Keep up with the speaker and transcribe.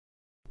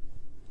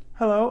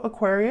Hello,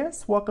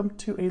 Aquarius. Welcome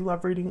to a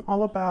love reading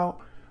all about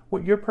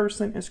what your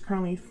person is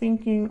currently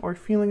thinking or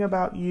feeling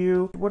about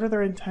you. What are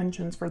their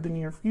intentions for the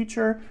near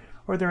future,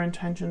 or their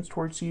intentions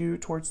towards you,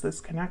 towards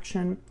this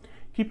connection?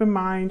 Keep in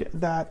mind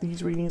that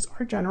these readings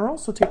are general,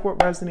 so take what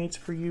resonates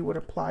for you, what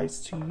applies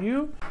to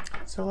you.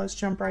 So let's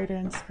jump right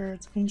in.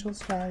 Spirits,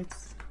 angels,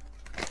 guides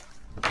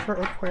for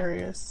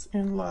Aquarius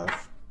in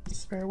love.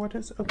 Spirit, what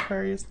does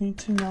Aquarius need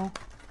to know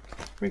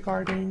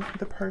regarding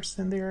the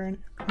person they're in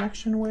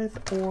connection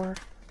with or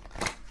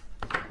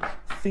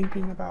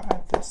thinking about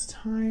at this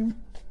time?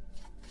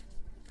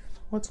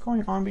 What's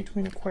going on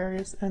between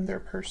Aquarius and their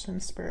person,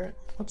 Spirit?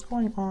 What's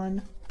going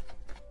on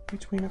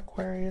between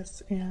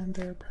Aquarius and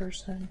their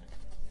person?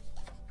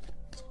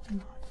 What's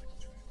going on between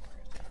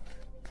Aquarius?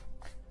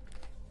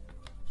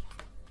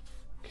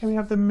 Okay, we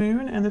have the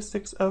moon and the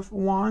Six of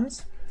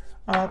Wands.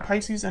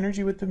 Pisces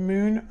energy with the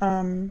moon.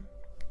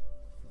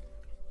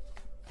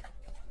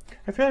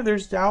 I feel like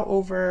there's doubt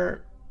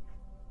over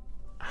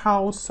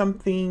how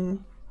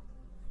something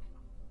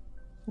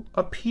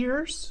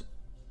appears.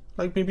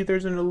 Like maybe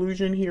there's an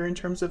illusion here in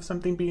terms of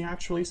something being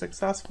actually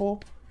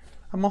successful.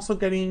 I'm also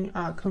getting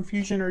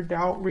confusion or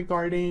doubt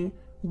regarding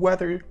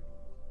whether,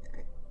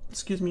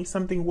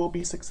 something will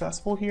be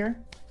successful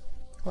here.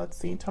 Let's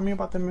see. Tell me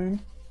about the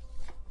moon.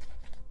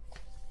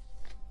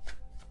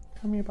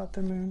 Tell me about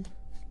the moon.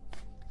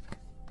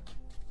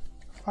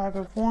 Five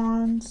of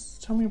Wands.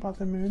 Tell me about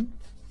the moon.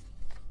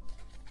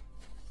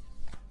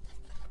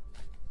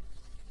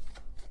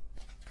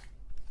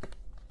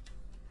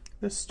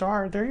 The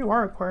Star. There you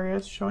are,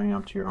 Aquarius, showing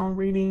up to your own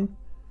reading.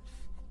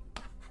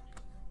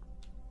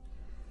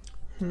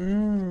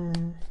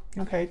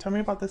 Okay, tell me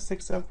about the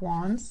Six of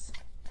Wands.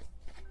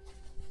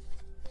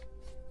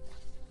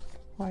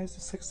 Why is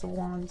the Six of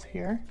Wands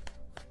here?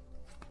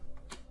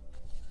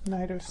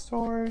 Knight of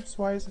Swords.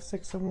 Why is the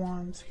Six of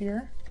Wands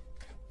here?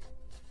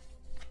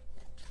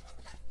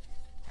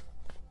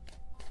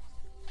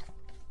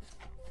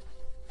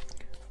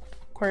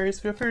 Aquarius,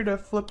 feel free to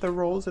flip the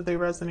roles if they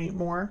resonate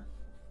more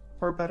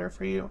or better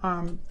for you.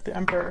 The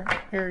Emperor,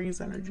 Aries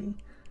energy.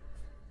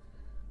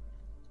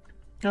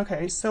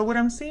 Okay, so what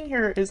I'm seeing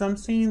here is I'm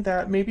seeing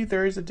that maybe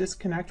there is a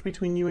disconnect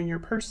between you and your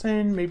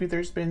person. Maybe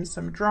there's been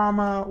some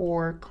drama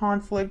or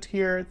conflict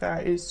here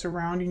that is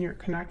surrounding your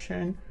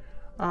connection,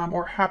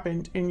 or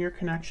happened in your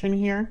connection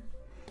here.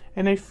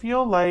 And I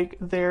feel like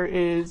there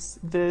is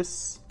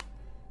this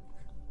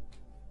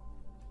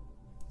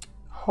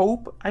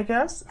hope, I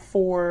guess,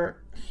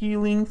 for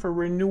healing, for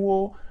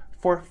renewal,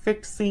 for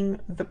fixing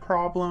the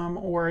problem,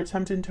 or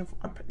attempting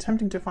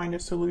to find a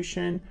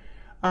solution.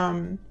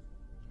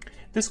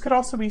 This could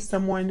also be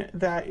someone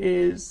that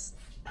is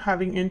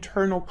having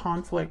internal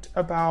conflict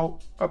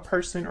about a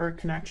person or a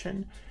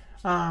connection.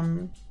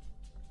 Like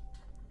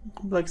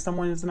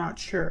someone is not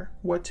sure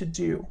what to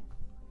do.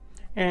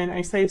 And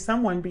I say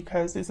someone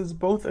because this is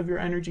both of your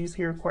energies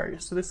here,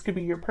 Aquarius. So this could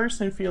be your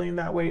person feeling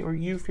that way or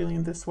you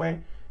feeling this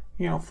way.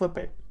 You know, flip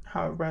it,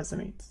 how it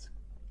resonates.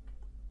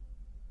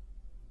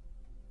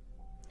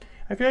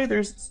 I feel like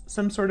there's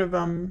some sort of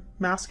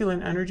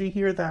masculine energy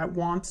here that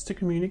wants to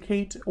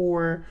communicate,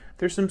 or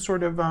there's some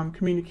sort of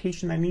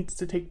communication that needs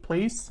to take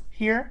place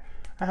here.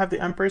 I have the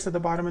Empress at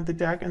the bottom of the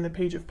deck and the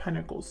Page of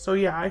Pentacles. So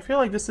yeah, I feel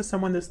like this is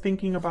someone that's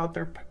thinking about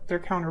their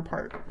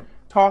counterpart,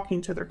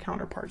 talking to their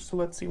counterpart. So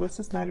let's see, what's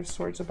this Knight of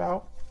Swords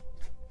about?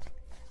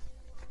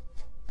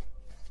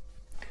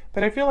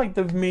 But I feel like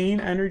the main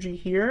energy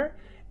here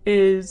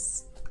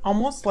is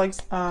almost like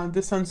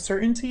this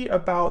uncertainty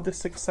about the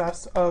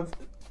success of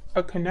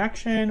a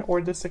connection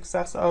or the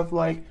success of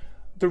like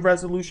the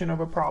resolution of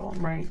a problem,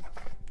 right?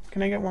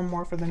 Can I get one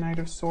more for the Knight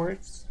of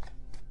Swords?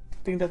 I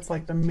think that's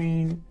like the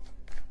main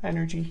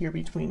energy here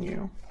between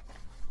you.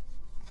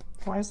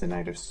 Why is the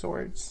Knight of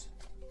Swords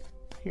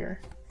here?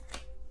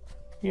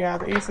 Yeah,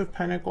 the Ace of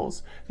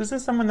Pentacles. This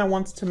is someone that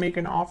wants to make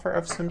an offer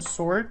of some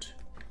sort.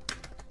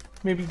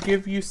 Maybe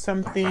give you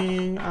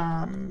something,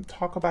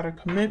 talk about a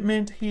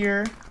commitment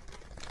here.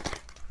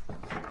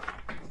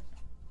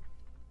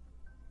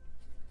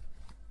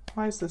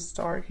 Why is the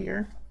Star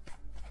here?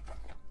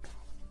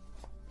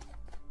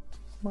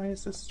 Why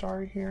is the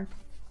Star here?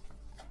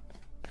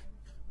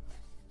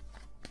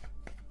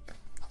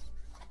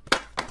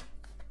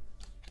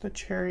 The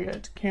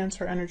Chariot,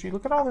 Cancer energy.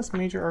 Look at all this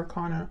major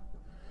arcana.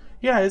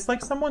 Yeah, it's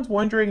like someone's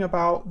wondering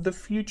about the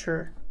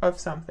future of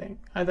something.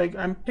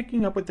 I'm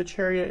picking up with the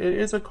Chariot. It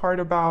is a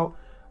card about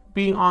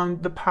being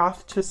on the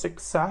path to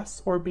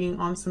success, or being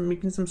on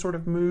making some sort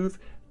of move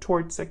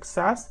towards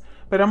success.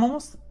 But I'm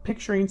almost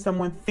picturing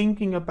someone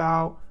thinking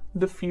about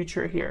the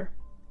future here.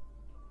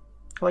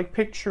 Like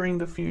picturing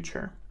the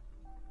future.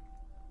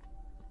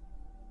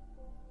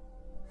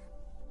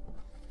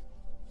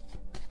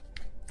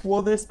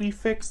 Will this be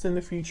fixed in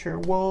the future?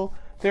 Will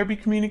there be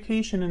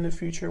communication in the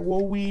future?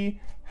 Will we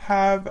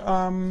have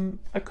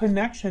a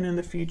connection in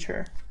the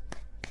future?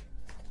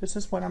 This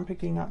is what I'm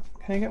picking up.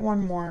 Can I get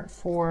one more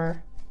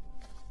for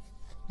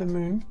the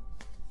Moon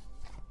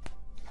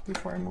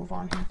before I move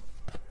on here?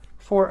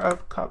 Four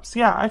of Cups.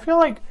 Yeah, I feel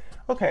like,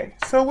 okay,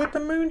 so with the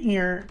Moon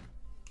here,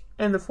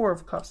 and the Four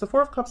of Cups. The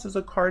Four of Cups is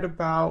a card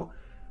about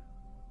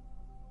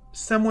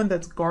someone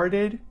that's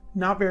guarded,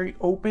 not very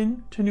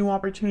open to new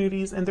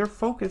opportunities, and they're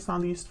focused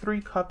on these 3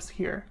 cups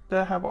here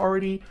that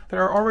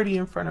are already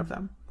in front of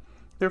them.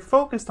 They're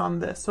focused on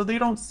this, so they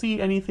don't see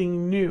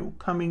anything new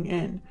coming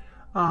in.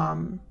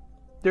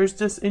 There's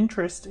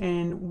disinterest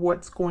in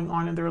what's going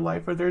on in their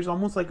life, or there's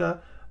almost like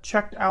a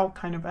checked out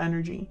kind of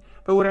energy.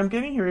 But what I'm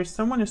getting here is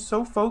someone is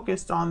so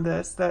focused on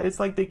this that it's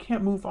like they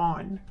can't move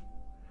on.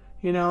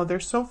 You know, they're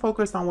so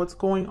focused on what's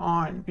going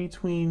on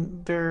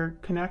between their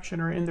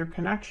connection or in their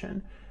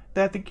connection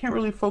that they can't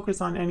really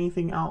focus on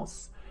anything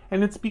else.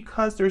 And it's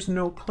because there's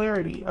no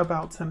clarity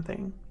about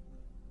something.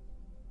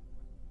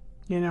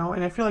 You know,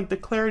 and I feel like the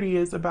clarity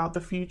is about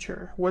the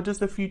future. What does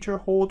the future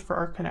hold for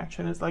our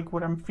connection is like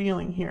what I'm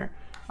feeling here.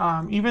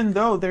 Even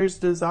though there's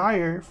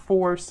desire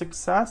for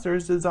success,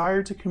 there's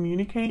desire to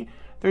communicate,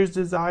 there's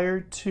desire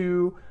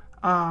to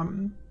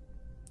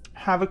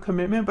have a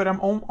commitment, but I'm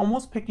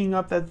almost picking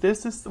up that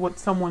this is what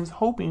someone's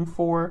hoping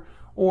for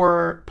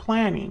or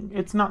planning.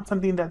 It's not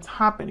something that's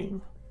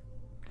happening.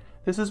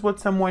 This is what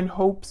someone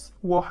hopes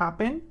will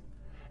happen.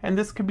 And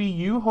this could be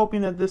you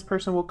hoping that this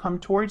person will come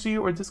towards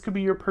you, or this could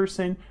be your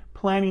person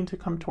planning to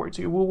come towards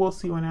you. We'll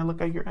see when I look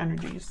at your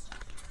energies.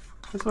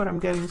 This is what I'm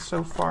getting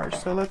so far.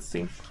 So let's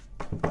see.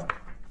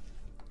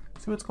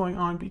 See what's going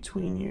on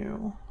between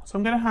you. So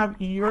I'm going to have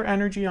your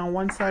energy on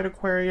one side,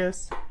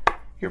 Aquarius,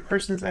 your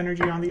person's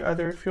energy on the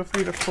other. Feel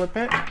free to flip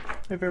it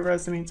if it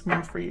resonates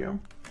more for you.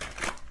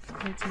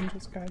 Guides,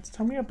 angels, guides.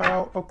 Tell me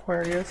about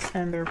Aquarius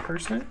and their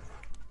person.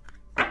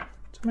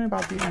 Tell me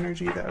about the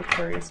energy that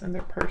Aquarius and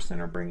their person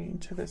are bringing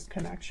to this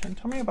connection.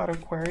 Tell me about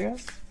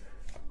Aquarius.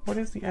 What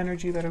is the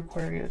energy that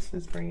Aquarius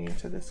is bringing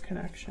to this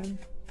connection?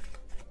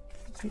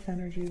 What's the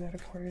energy that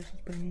Aquarius is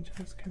bringing to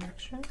this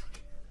connection?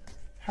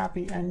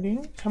 Happy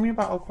ending. Tell me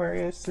about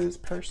Aquarius's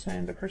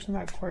person, the person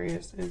that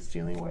Aquarius is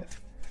dealing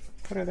with.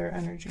 What are their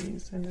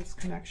energies in this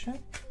connection?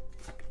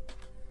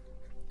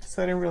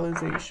 Sudden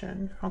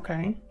realization.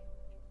 Okay.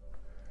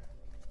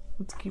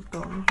 Let's keep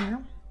going here.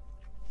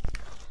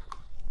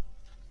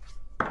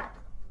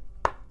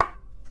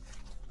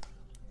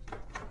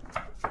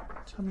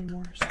 Tell me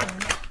more, Star.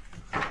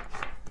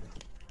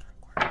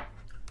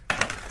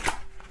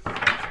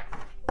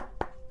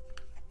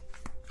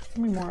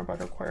 Tell me more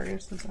about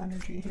Aquarius's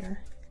energy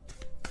here.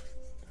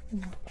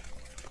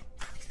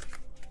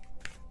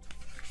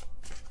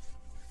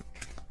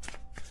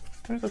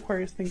 What is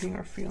Aquarius thinking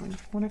or feeling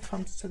when it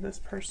comes to this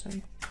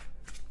person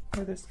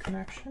or this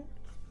connection?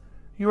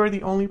 You are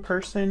the only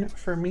person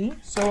for me.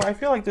 So I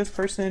feel like this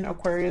person,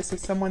 Aquarius,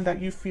 is someone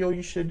that you feel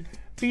you should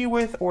be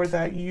with or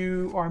that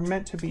you are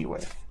meant to be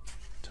with.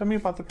 Tell me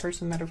about the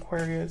person that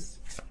Aquarius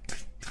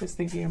is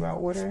thinking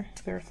about. What are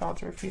their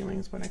thoughts or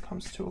feelings when it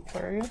comes to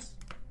Aquarius?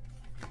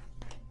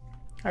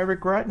 I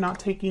regret not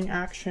taking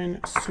action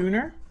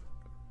sooner.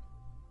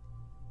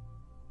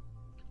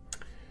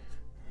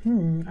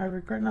 I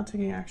regret not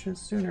taking action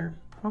sooner.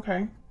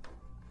 Okay.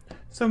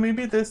 So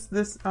maybe this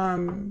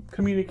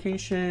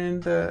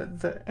communication,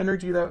 the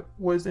energy that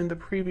was in the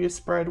previous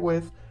spread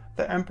with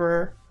the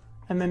Emperor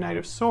and the Knight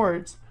of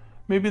Swords,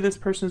 maybe this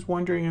person is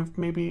wondering if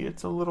maybe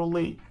it's a little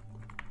late,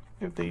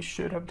 if they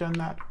should have done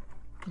that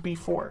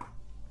before.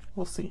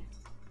 We'll see.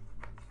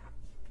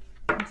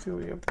 Let's see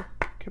what we have the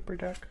Kipper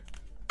deck.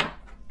 Can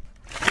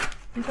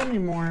you tell me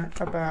more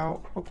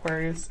about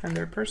Aquarius and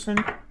their person?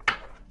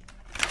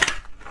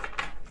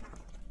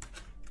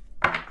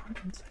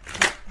 Aquarius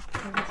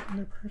and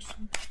their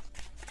person.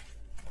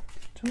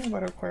 Tell me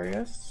about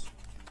Aquarius.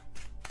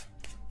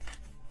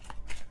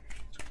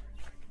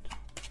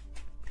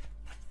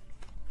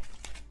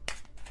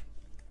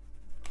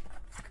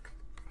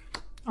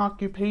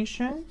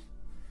 Occupation.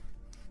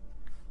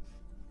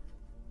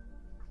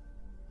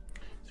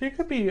 So you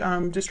could be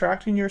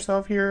distracting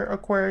yourself here,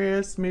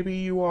 Aquarius. Maybe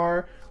you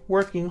are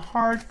working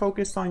hard,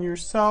 focused on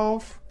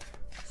yourself,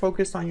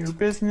 focused on your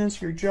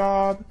business, your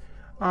job.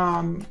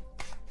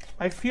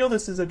 I feel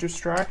this is a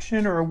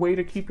distraction or a way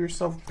to keep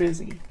yourself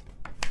busy.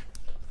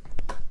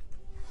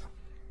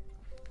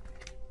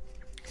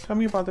 Tell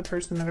me about the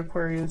person that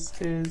Aquarius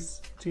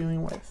is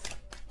dealing with.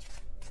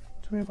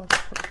 Tell me about the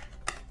person.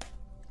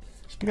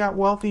 You got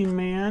wealthy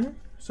man.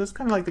 So it's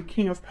kind of like the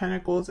King of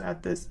Pentacles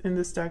in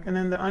this deck. And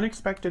then the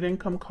unexpected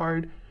income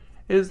card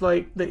is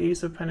like the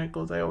Ace of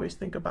Pentacles. I always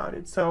think about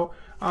it. So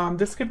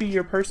this could be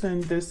your person,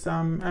 this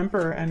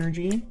Emperor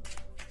energy.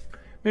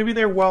 Maybe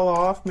they're well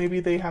off. Maybe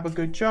they have a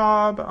good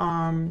job.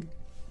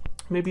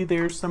 Maybe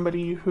there's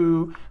somebody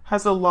who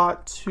has a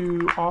lot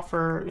to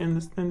offer in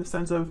the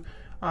sense of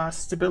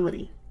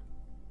stability.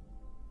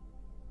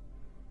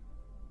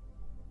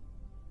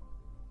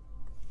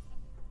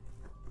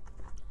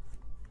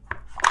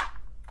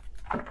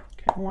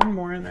 Okay, one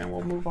more and then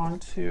we'll move on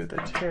to the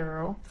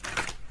tarot.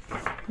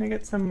 Can I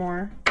get some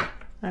more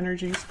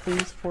energies,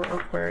 please, for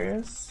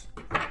Aquarius?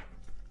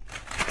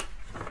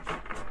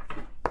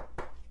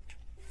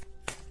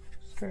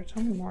 Spirit,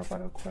 tell me more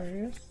about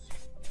Aquarius.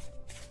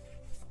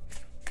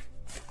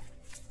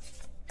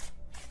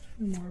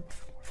 Tell me more about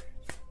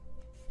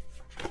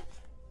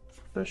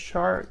Aquarius. The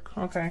shark.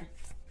 Okay.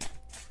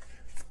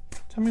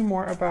 Tell me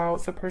more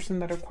about the person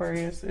that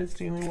Aquarius is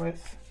dealing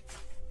with.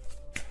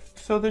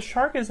 So the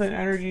shark is an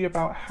energy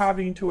about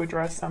having to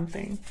address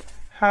something.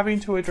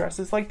 Having to address.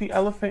 It's like the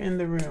elephant in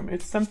the room.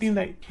 It's something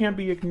that can't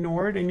be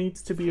ignored. It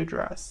needs to be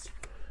addressed.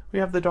 We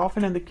have the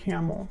dolphin and the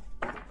camel.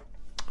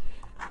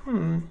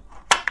 Well,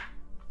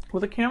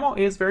 the camel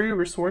is very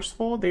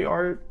resourceful. They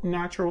are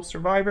natural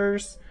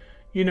survivors.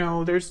 You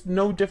know, there's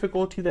no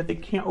difficulty that they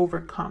can't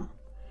overcome.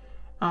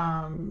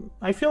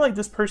 I feel like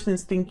this person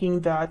is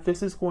thinking that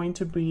this is going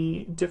to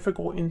be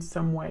difficult in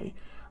some way.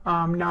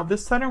 Now,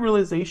 this sudden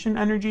realization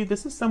energy,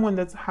 this is someone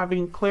that's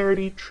having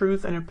clarity,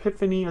 truth, an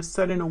epiphany, a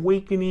sudden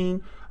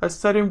awakening, a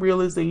sudden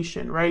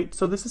realization, right?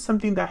 So this is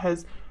something that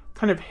has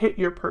kind of hit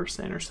your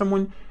person, or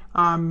someone,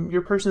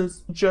 your person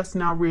is just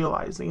now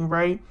realizing,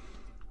 right?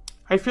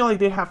 I feel like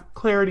they have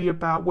clarity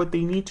about what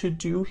they need to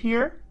do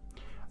here.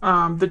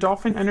 The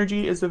dolphin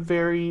energy is a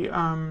very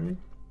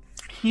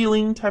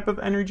healing type of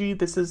energy.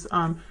 This is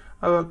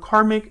a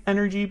karmic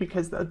energy,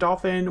 because the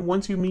dolphin,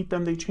 once you meet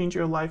them, they change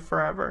your life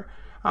forever.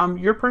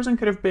 Your person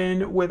could have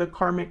been with a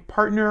karmic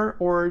partner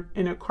or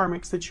in a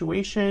karmic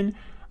situation,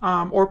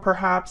 or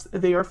perhaps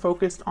they are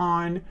focused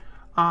on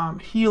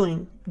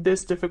healing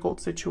this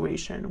difficult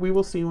situation. We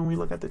will see when we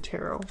look at the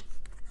tarot.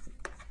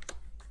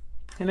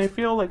 And I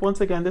feel like,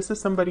 once again, this is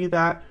somebody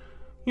that,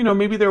 you know,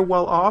 maybe they're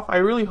well off. I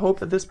really hope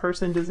that this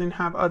person doesn't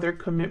have other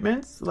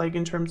commitments, like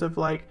in terms of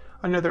like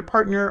another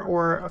partner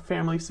or a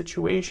family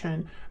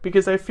situation,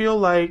 because I feel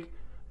like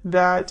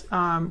that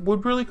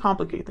would really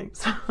complicate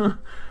things.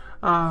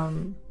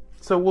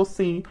 So we'll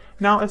see.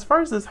 Now, as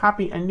far as this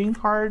happy ending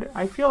card,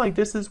 I feel like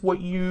this is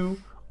what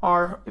you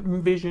are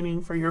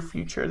envisioning for your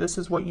future. This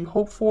is what you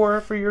hope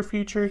for your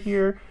future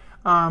here.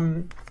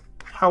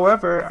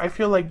 However, I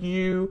feel like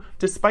you,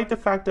 despite the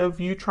fact of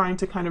you trying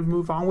to kind of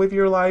move on with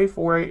your life,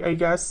 or I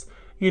guess,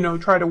 you know,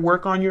 try to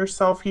work on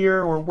yourself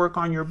here or work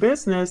on your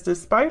business,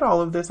 despite all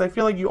of this, I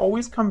feel like you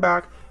always come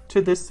back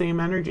to this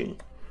same energy,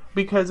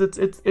 because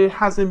it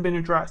hasn't been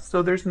addressed.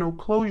 So there's no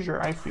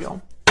closure, I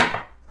feel.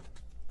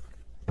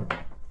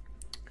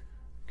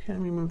 Okay,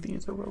 let me move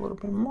these over a little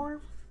bit more.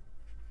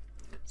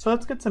 So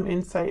let's get some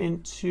insight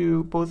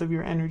into both of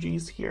your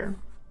energies here,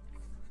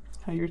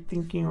 how you're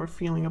thinking or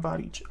feeling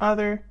about each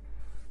other.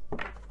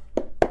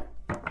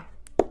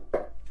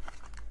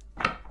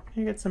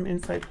 Can you get some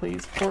insight,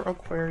 please, for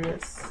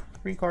Aquarius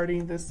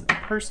regarding this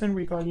person,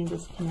 regarding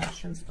this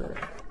connection, spirit?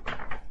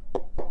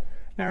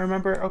 Now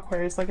remember,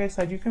 Aquarius, like I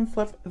said, you can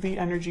flip the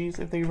energies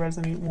if they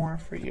resonate more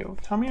for you.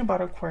 Tell me about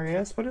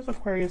Aquarius. What is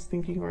Aquarius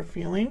thinking or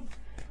feeling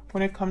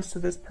when it comes to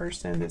this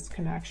person, this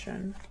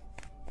connection?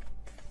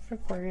 What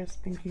Aquarius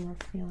thinking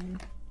or feeling?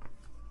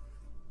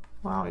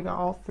 Wow, we got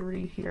all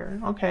three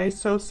here. Okay,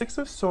 so Six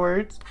of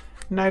Swords,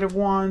 Knight of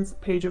Wands,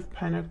 Page of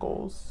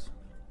Pentacles.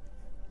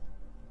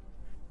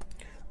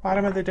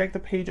 Bottom of the deck, the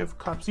Page of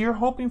Cups. You're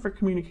hoping for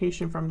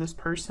communication from this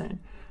person.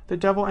 The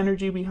Devil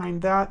energy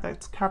behind that,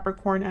 that's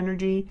Capricorn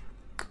energy.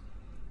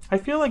 I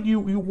feel like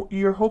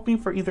you're hoping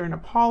for either an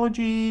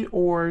apology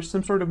or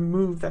some sort of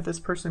move that this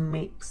person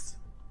makes.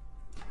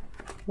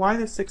 Why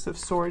the Six of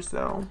Swords,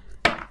 though?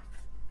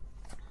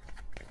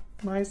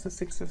 Why is the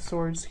Six of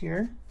Swords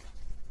here?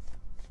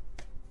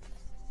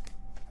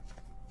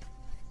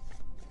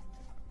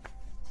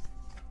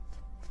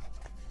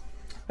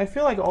 I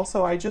feel like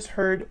also I just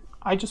heard,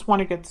 I just want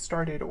to get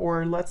started,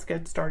 or let's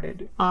get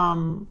started.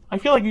 I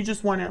feel like you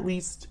just want at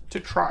least to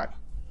try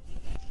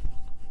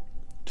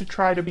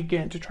to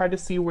begin, to try to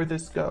see where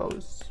this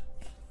goes.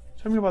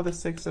 Tell me about the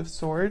Six of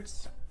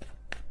Swords.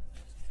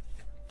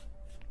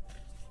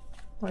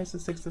 Why is the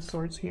Six of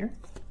Swords here?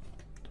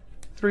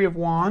 Three of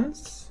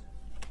Wands,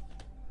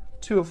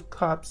 Two of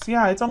Cups.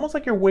 Yeah, it's almost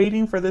like you're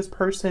waiting for this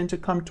person to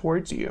come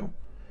towards you,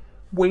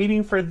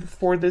 waiting for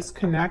this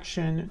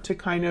connection to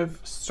kind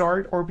of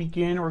start or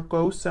begin or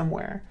go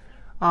somewhere.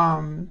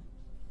 Tell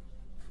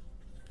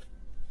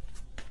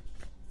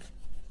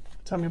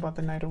me about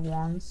the Knight of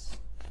Wands.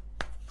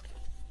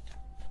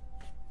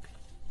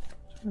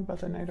 Tell me about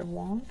the Knight of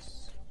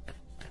Wands.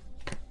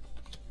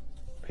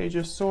 Page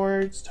of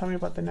Swords. Tell me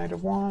about the Knight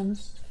of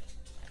Wands.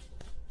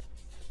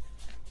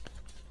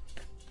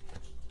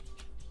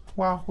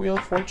 Wow, Wheel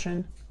of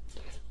Fortune.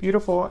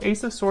 Beautiful.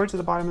 Ace of Swords at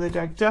the bottom of the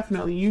deck.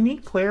 Definitely, you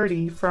need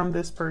clarity from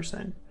this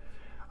person.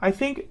 I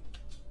think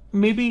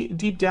maybe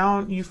deep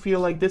down you feel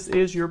like this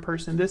is your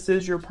person. This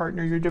is your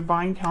partner, your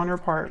divine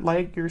counterpart,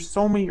 like your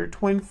soulmate, your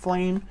twin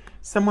flame,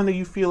 someone that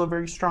you feel a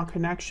very strong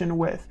connection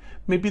with.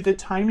 Maybe the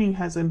timing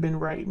hasn't been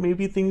right.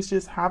 Maybe things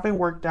just haven't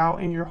worked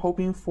out and you're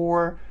hoping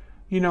for,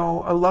 you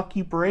know, a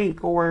lucky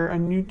break or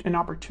an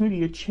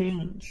opportunity, a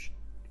change.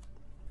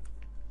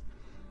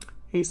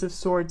 Ace of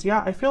Swords.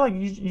 Yeah, I feel like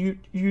you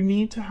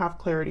need to have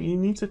clarity. You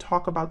need to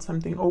talk about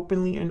something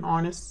openly and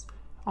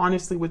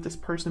honestly with this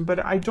person.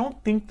 But I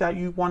don't think that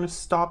you want to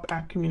stop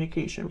at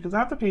communication, because I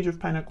have the Page of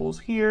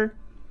Pentacles here.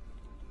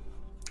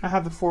 I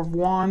have the Four of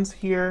Wands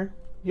here.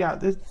 Yeah,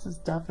 this is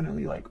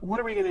definitely like, what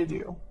are we going to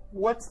do?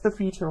 What's the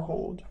future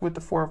hold with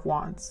the Four of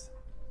Wands?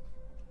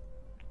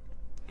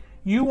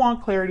 You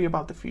want clarity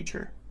about the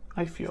future,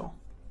 I feel.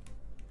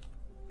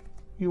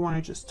 You want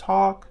to just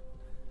talk.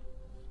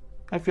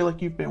 I feel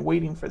like you've been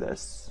waiting for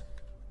this.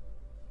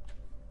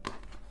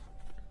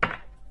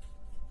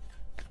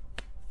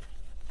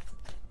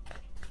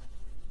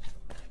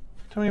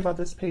 Tell me about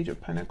this Page of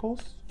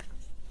Pentacles.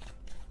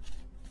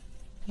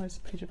 Why is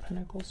the Page of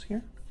Pentacles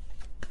here?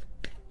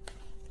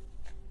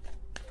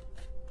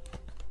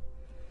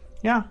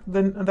 Yeah,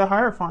 the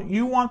Hierophant.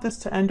 You want this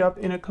to end up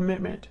in a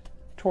commitment,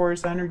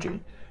 Taurus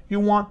energy. You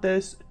want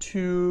this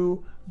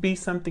to be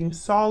something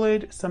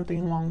solid,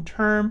 something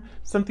long-term,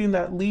 something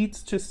that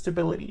leads to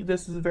stability.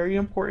 This is very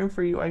important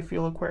for you, I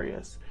feel,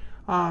 Aquarius.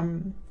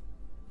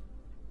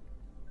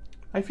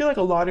 I feel like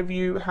a lot of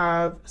you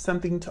have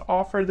something to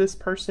offer this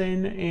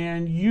person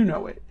and you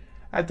know it.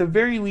 At the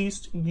very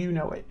least, you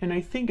know it. And I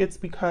think it's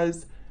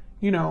because,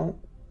 you know,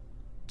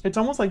 it's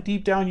almost like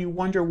deep down you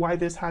wonder why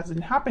this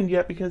hasn't happened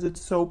yet, because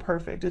it's so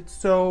perfect. It's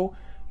so,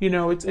 you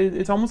know,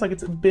 it's almost like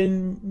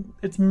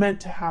it's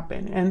meant to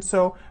happen. And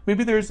so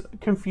maybe there's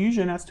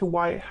confusion as to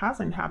why it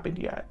hasn't happened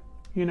yet,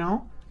 you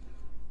know?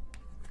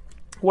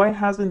 Why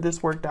hasn't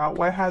this worked out?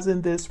 Why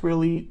hasn't this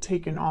really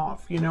taken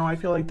off? You know, I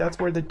feel like that's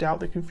where the doubt,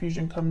 the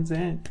confusion comes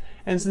in.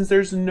 And since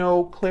there's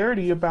no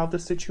clarity about the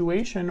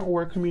situation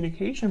or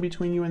communication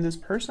between you and this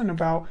person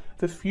about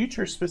the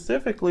future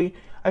specifically,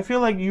 I feel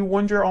like you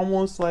wonder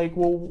almost like,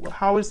 well,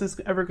 how is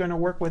this ever going to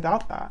work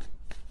without that?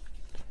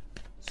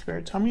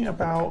 Spirit, tell me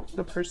about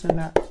the person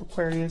that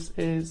Aquarius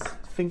is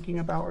thinking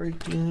about or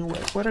dealing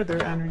with. What are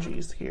their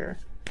energies here?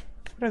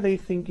 What are they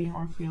thinking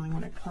or feeling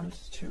when it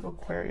comes to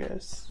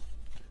Aquarius?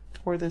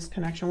 For this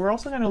connection. We're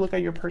also going to look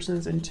at your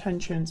person's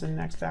intentions and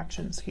next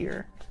actions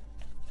here.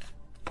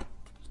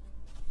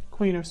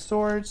 Queen of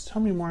Swords,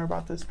 tell me more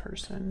about this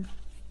person.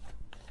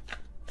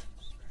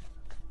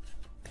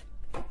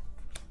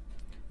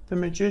 The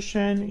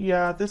Magician,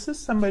 yeah, this is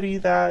somebody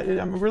that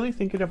I'm really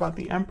thinking about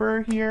the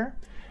Emperor here.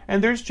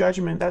 And there's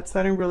Judgment, that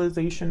sudden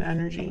realization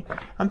energy.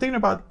 I'm thinking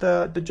about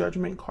the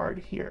Judgment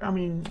card here. I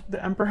mean,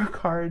 the Emperor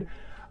card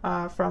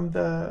from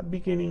the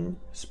beginning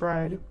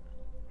spread.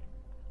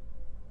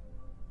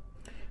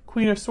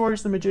 Queen of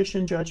Swords, the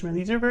Magician, Judgment.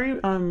 These are very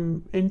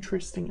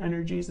interesting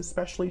energies,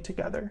 especially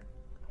together.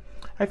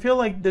 I feel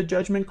like the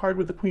Judgment card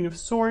with the Queen of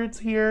Swords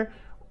here,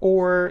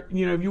 or,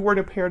 you know, if you were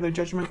to pair the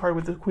Judgment card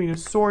with the Queen of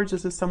Swords,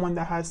 this is someone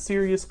that has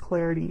serious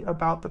clarity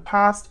about the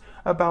past,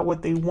 about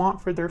what they want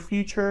for their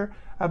future,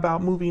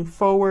 about moving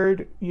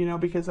forward, you know,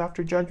 because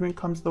after Judgment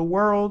comes the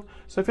World.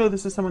 So I feel like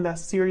this is someone that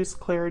has serious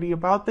clarity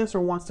about this or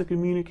wants to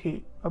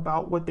communicate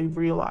about what they've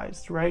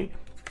realized, right?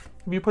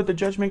 If you put the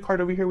Judgment card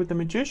over here with the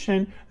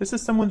Magician, this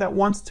is someone that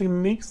wants to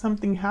make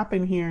something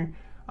happen here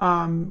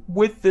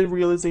with the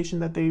realization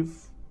that they've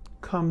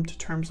come to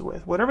terms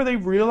with. Whatever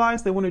they've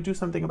realized, they want to do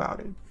something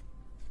about it.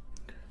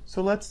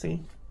 So let's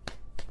see.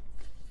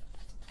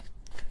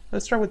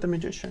 Let's start with the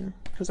Magician,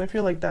 because I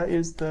feel like that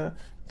is the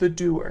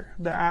doer,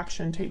 the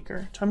action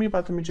taker. Tell me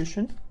about the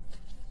Magician.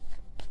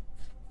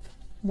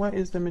 What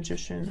is the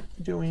Magician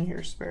doing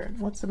here, Spirit?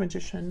 What's the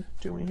Magician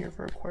doing here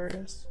for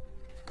Aquarius?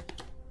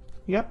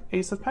 Yep,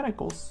 Ace of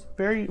Pentacles.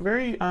 Very,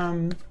 very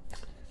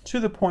to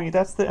the point.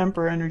 That's the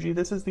Emperor energy.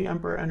 This is the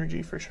Emperor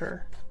energy for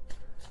sure.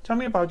 Tell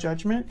me about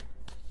Judgment.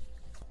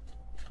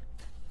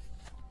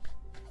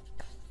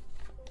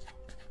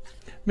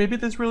 Maybe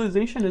this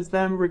realization is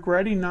them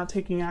regretting not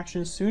taking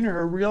action sooner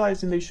or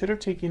realizing they should have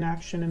taken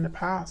action in the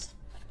past.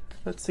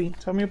 Let's see.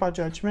 Tell me about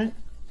Judgment.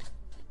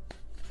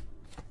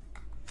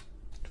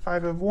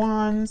 Five of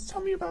Wands.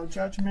 Tell me about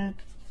Judgment.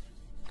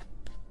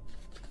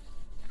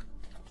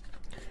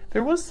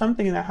 There was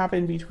something that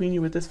happened between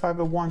you with this Five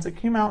of Wands. It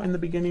came out in the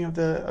beginning of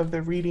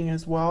the reading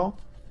as well.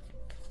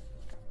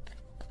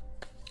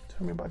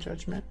 Tell me about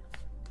Judgment.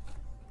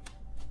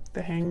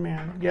 The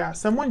Hangman. Yeah,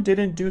 someone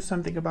didn't do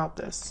something about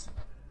this.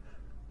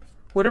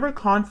 Whatever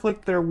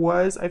conflict there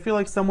was, I feel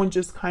like someone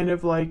just kind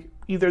of like,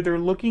 either they're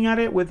looking at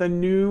it with a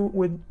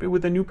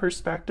new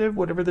perspective,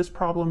 whatever this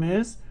problem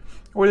is,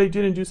 or they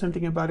didn't do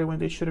something about it when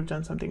they should have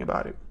done something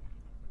about it.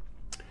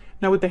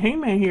 Now with the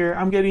Hangman here,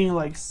 I'm getting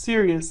like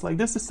serious, like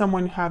this is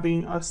someone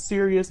having a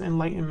serious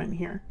enlightenment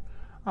here.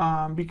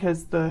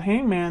 Because the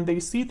Hangman,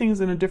 they see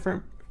things in a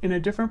different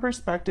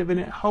perspective, and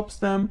it helps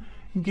them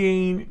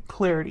gain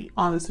clarity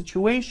on the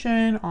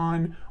situation,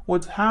 on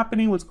what's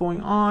happening, what's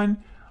going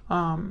on.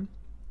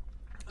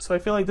 So I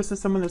feel like this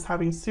is someone that's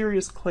having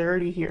serious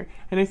clarity here.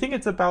 And I think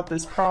it's about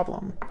this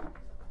problem.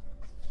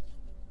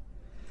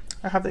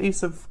 I have the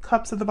Ace of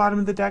Cups at the bottom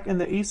of the deck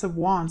and the Ace of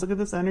Wands. Look at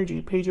this energy.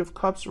 Page of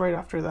Cups right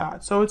after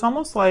that. So it's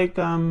almost like,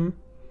 I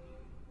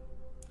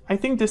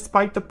think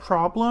despite the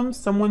problem,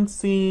 someone's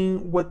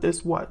seeing what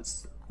this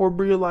was or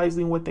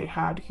realizing what they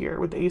had here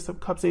with the Ace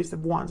of Cups, Ace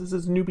of Wands. This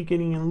is a new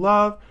beginning in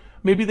love.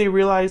 Maybe they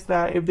realized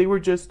that if they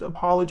were just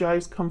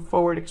apologize, come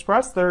forward,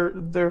 express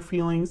their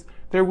feelings,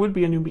 there would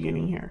be a new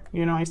beginning here.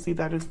 You know, I see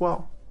that as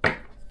well.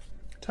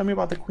 Tell me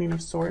about the Queen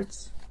of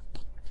Swords.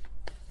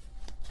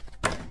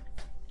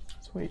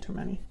 It's way too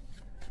many.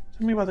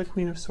 Tell me about the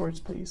Queen of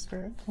Swords, please,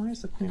 Spirit. Why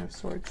is the Queen of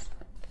Swords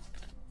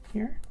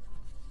here?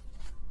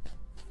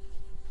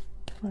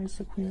 Why is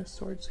the Queen of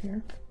Swords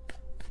here?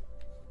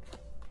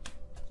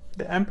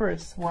 The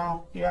Empress.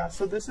 Wow. Yeah,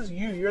 so this is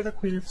you. You're the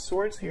Queen of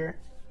Swords here.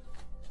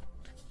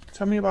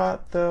 Tell me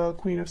about the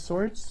Queen of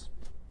Swords.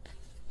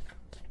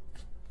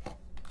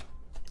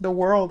 The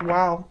World.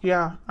 Wow.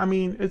 Yeah. I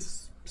mean,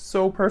 it's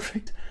so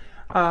perfect.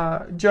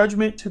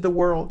 Judgment to the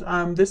world.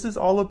 This is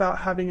all about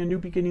having a new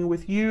beginning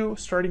with you,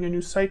 starting a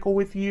new cycle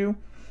with you.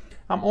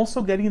 I'm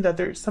also getting that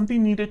there's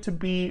something needed to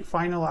be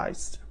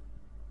finalized.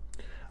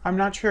 I'm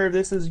not sure if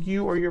this is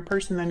you or your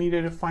person that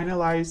needed to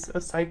finalize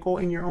a cycle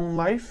in your own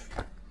life.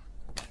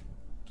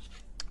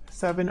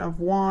 Seven of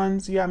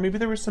Wands. Yeah, maybe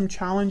there were some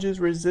challenges,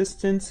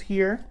 resistance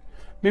here.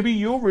 Maybe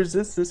you'll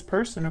resist this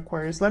person,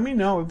 Aquarius. Let me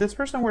know if this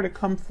person were to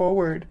come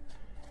forward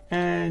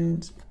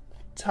and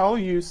tell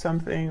you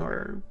something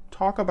or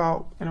talk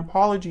about an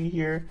apology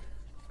here.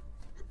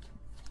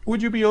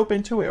 Would you be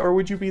open to it, or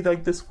would you be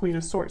like this Queen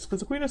of Swords?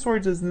 Because the Queen of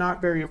Swords is not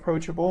very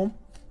approachable.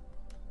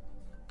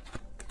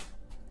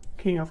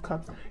 King of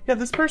Cups. Yeah,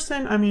 this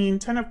person, I mean,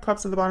 10 of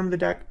Cups at the bottom of the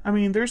deck. I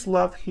mean, there's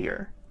love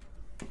here.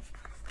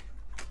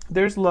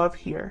 There's love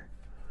here.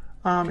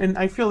 And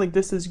I feel like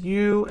this is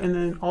you, and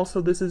then also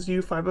this is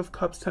you, 5 of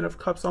Cups, 10 of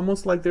Cups,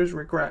 almost like there's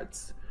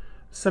regrets.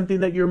 Something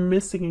that you're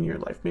missing in your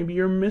life. Maybe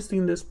you're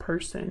missing this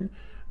person.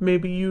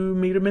 Maybe you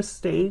made a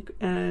mistake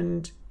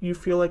and you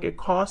feel like it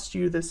cost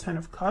you this 10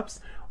 of Cups.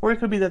 Or it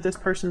could be that this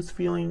person's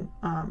feeling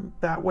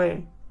that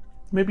way.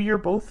 Maybe you're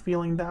both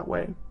feeling that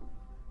way.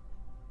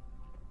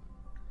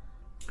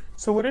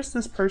 So what is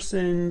this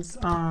person's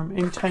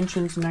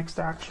intentions, next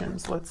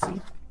actions? Let's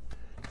see.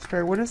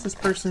 Spirit, what is this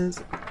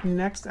person's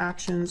next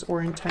actions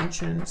or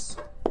intentions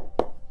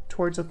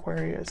towards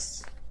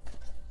Aquarius?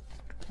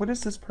 What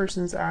is this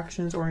person's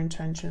actions or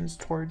intentions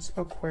towards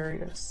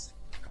Aquarius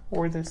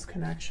or this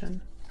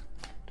connection?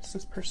 What is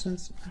this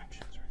person's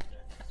actions or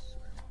intentions?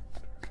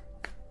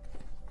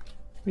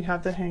 We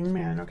have the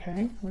Hangman,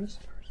 okay? What is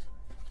the person?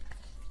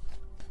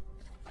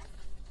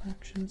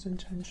 Actions,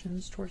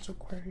 intentions towards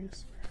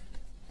Aquarius.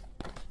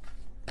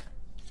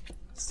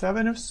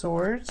 Seven of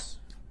Swords.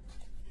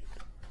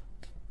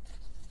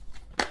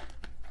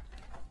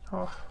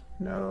 Oh,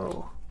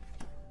 no.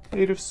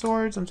 8 of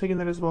Swords. I'm taking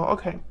that as well.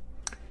 Okay.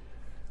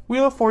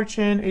 Wheel of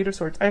Fortune, 8 of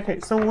Swords. Okay,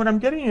 so what I'm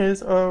getting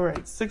is, all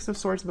right, 6 of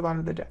Swords at the bottom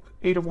of the deck,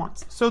 8 of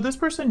Wands. So this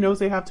person knows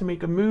they have to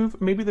make a move.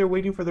 Maybe they're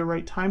waiting for the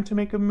right time to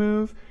make a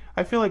move.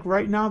 I feel like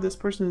right now this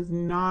person is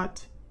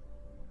not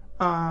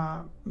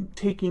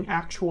taking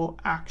actual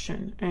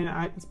action. And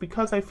it's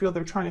because I feel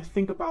they're trying to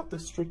think about the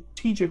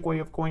strategic way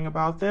of going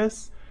about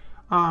this.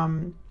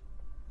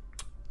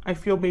 I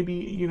feel maybe,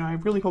 you know, I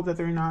really hope that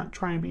they're not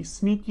trying to be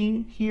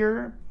sneaky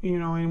here, you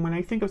know, and when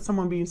I think of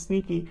someone being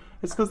sneaky,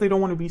 it's because they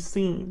don't want to be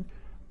seen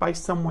by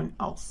someone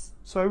else.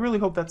 So I really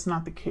hope that's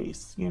not the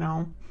case, you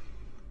know.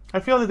 I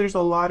feel that there's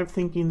a lot of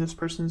thinking this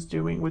person's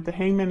doing. With the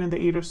Hangman and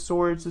the 8 of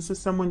Swords, this is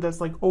someone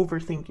that's like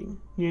overthinking,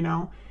 you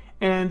know,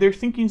 and they're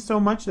thinking so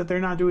much that they're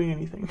not doing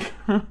anything.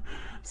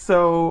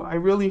 So I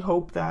really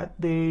hope that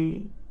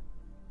they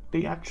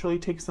actually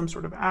take some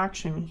sort of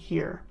action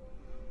here.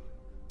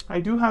 I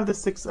do have the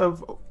 6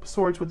 of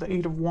Swords with the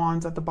 8 of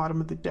Wands at the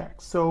bottom of the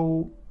deck.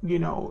 So, you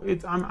know,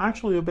 I'm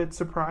actually a bit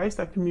surprised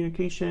that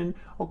communication,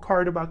 a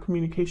card about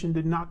communication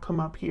did not come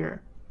up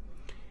here.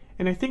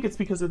 And I think it's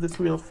because of this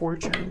Wheel of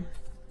Fortune.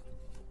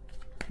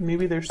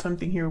 Maybe there's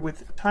something here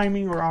with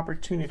timing or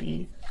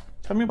opportunity.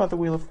 Tell me about the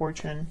Wheel of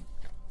Fortune.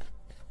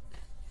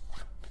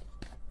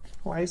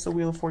 Why is the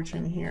Wheel of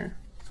Fortune here?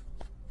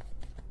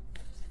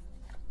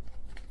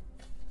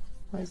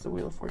 Why is the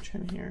Wheel of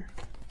Fortune here?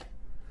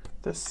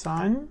 The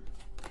Sun,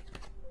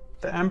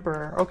 the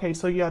Emperor. Okay,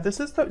 so yeah,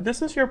 this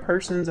is your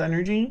person's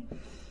energy.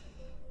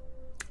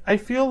 I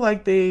feel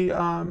like they've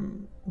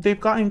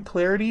gotten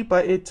clarity,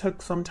 but it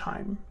took some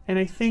time. And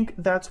I think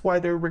that's why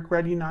they're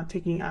regretting not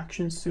taking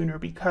action sooner,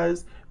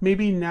 because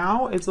maybe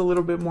now it's a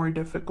little bit more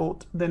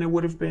difficult than it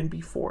would have been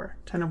before.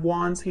 10 of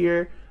Wands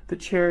here, the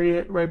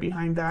Chariot right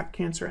behind that,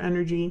 Cancer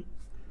energy.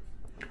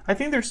 I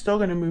think they're still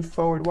going to move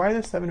forward. Why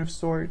the 7 of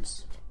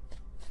Swords?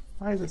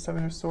 Why is the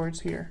 7 of Swords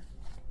here?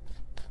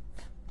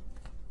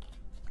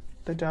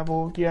 The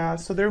Devil. Yeah,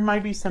 so there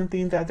might be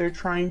something that they're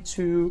trying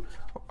to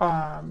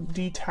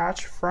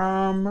detach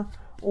from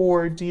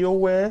or deal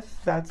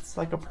with that's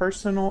like a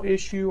personal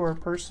issue or a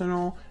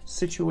personal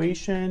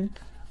situation.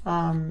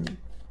 Tell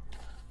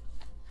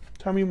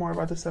me more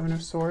about the 7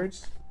 of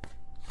Swords.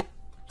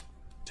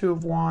 2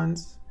 of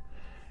Wands.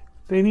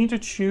 They need to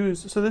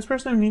choose. So this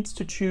person needs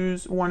to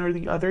choose one or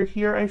the other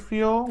here, I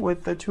feel,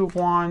 with the 2 of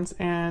Wands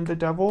and the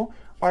Devil.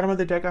 Bottom of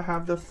the deck, I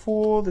have the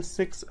Fool, the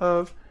 6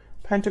 of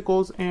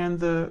Pentacles, and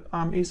the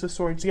Ace of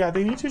Swords. Yeah,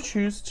 they need to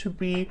choose to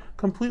be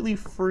completely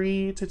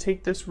free to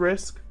take this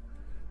risk,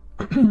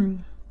 to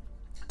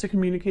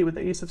communicate with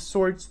the Ace of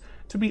Swords,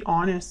 to be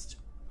honest.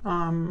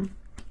 I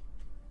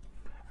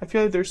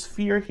feel like there's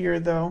fear here,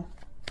 though.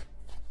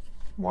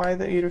 Why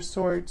the 8 of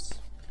Swords?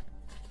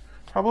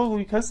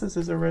 Probably because this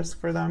is a risk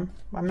for them.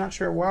 I'm not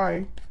sure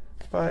why,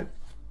 but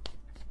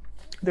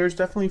there's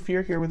definitely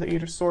fear here with the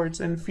 8 of Swords,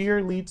 and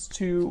fear leads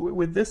to,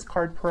 with this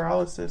card,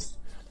 paralysis.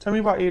 Tell me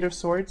about 8 of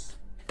Swords.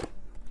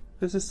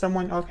 This is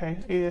someone,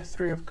 okay,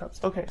 Three of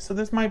Cups. Okay, so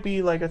this might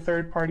be like a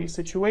third party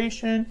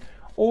situation,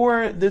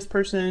 or this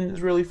person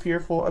is really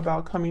fearful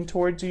about coming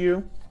towards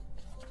you.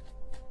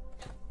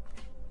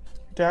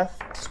 Death,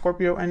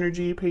 Scorpio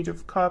energy, Page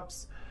of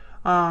Cups.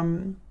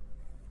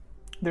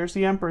 There's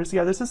the Empress.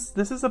 Yeah, this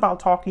is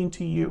about talking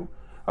to you,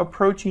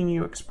 approaching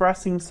you,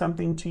 expressing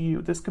something to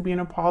you. This could be an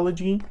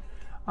apology.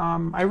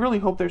 I really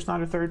hope there's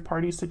not a third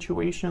party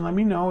situation. Let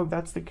me know if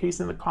that's the case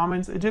in the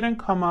comments. It didn't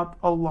come up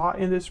a lot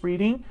in this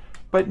reading,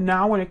 but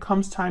now when it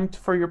comes time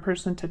for your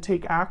person to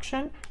take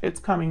action, it's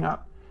coming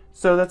up.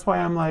 So that's why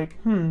I'm like,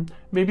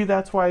 maybe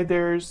that's why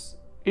there's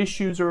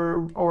issues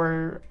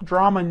or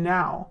drama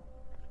now.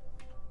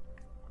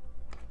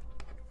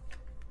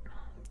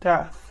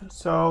 Death.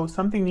 So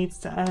something needs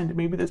to end.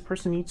 Maybe this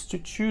person needs to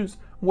choose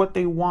what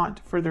they want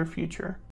for their future.